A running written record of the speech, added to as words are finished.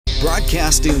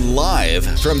Broadcasting live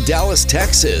from Dallas,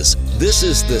 Texas, this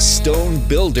is the Stone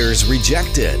Builders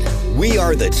Rejected. We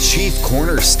are the chief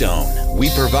cornerstone. We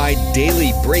provide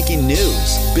daily breaking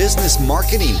news, business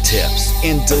marketing tips,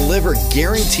 and deliver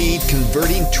guaranteed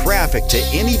converting traffic to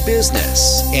any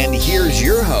business. And here's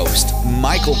your host,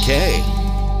 Michael K.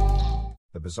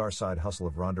 The bizarre side hustle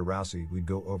of Ronda Rousey. We'd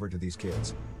go over to these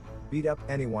kids. Beat up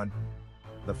anyone.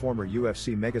 The former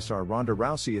UFC megastar Ronda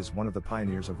Rousey is one of the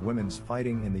pioneers of women's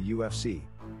fighting in the UFC.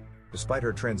 Despite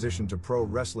her transition to pro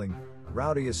wrestling,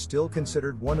 Rowdy is still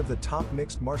considered one of the top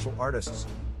mixed martial artists.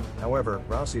 However,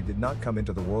 Rousey did not come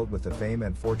into the world with the fame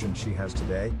and fortune she has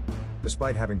today.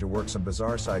 Despite having to work some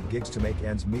bizarre side gigs to make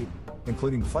ends meet,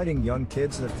 including fighting young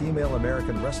kids, the female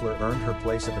American wrestler earned her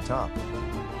place at the top.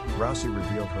 Rousey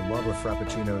revealed her love of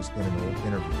frappuccinos in an old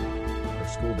interview. Her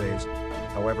school days,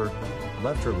 however,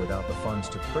 left her without the funds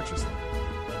to purchase them.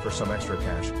 For some extra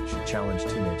cash, she challenged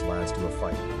teenage lads to a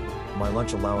fight. My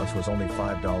lunch allowance was only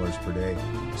 $5 per day,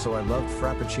 so I loved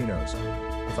frappuccinos.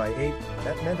 If I ate,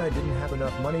 that meant I didn't have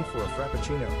enough money for a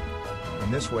frappuccino. In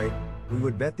this way, we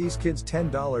would bet these kids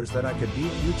 $10 that I could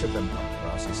beat each of them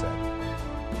up, Rousey said.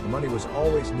 The money was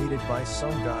always needed by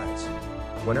some guys.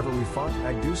 Whenever we fought,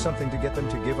 I'd do something to get them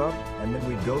to give up, and then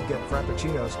we'd go get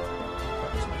frappuccinos.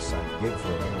 That was my side gig for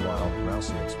a little while,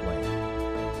 Rousey explained.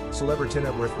 Celebrity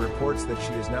Net Worth reports that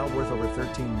she is now worth over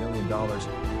 $13 million,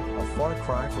 a far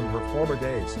cry from her former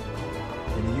days.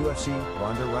 In the UFC,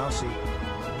 Ronda Rousey.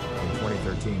 In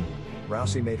 2013,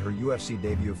 Rousey made her UFC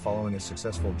debut following a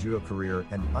successful judo career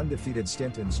and undefeated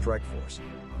stint in Strikeforce.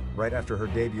 Right after her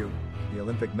debut, the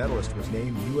Olympic medalist was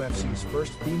named UFC's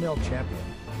first female champion.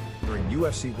 During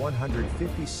UFC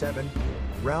 157,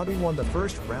 Rowdy won the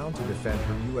first round to defend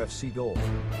her UFC gold.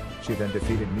 She then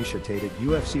defeated Miesha Tate at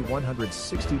UFC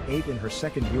 168 in her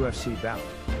second UFC bout.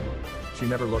 She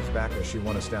never looked back as she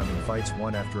won astounding fights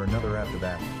one after another after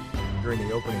that. During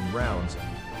the opening rounds,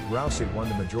 Rousey won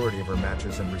the majority of her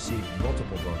matches and received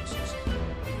multiple bonuses.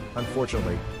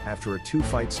 Unfortunately, after a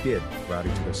two-fight skid,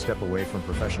 Rowdy took a step away from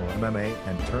professional MMA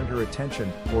and turned her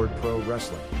attention toward pro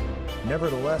wrestling.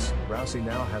 Nevertheless, Rousey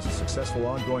now has a successful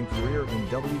ongoing career in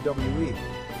WWE.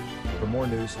 For more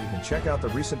news, you can check out the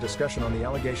recent discussion on the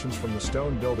allegations from the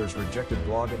Stone Builders Rejected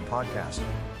blog and podcast.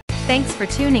 Thanks for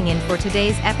tuning in for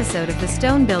today's episode of the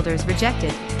Stone Builders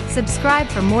Rejected. Subscribe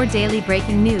for more daily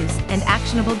breaking news and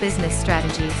actionable business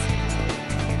strategies.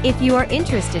 If you are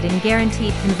interested in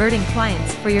guaranteed converting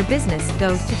clients for your business,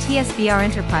 go to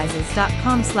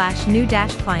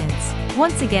tsbrenterprises.com/new-clients.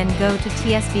 Once again, go to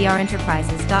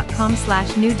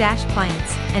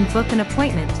tsbrenterprises.com/new-clients and book an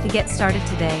appointment to get started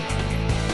today.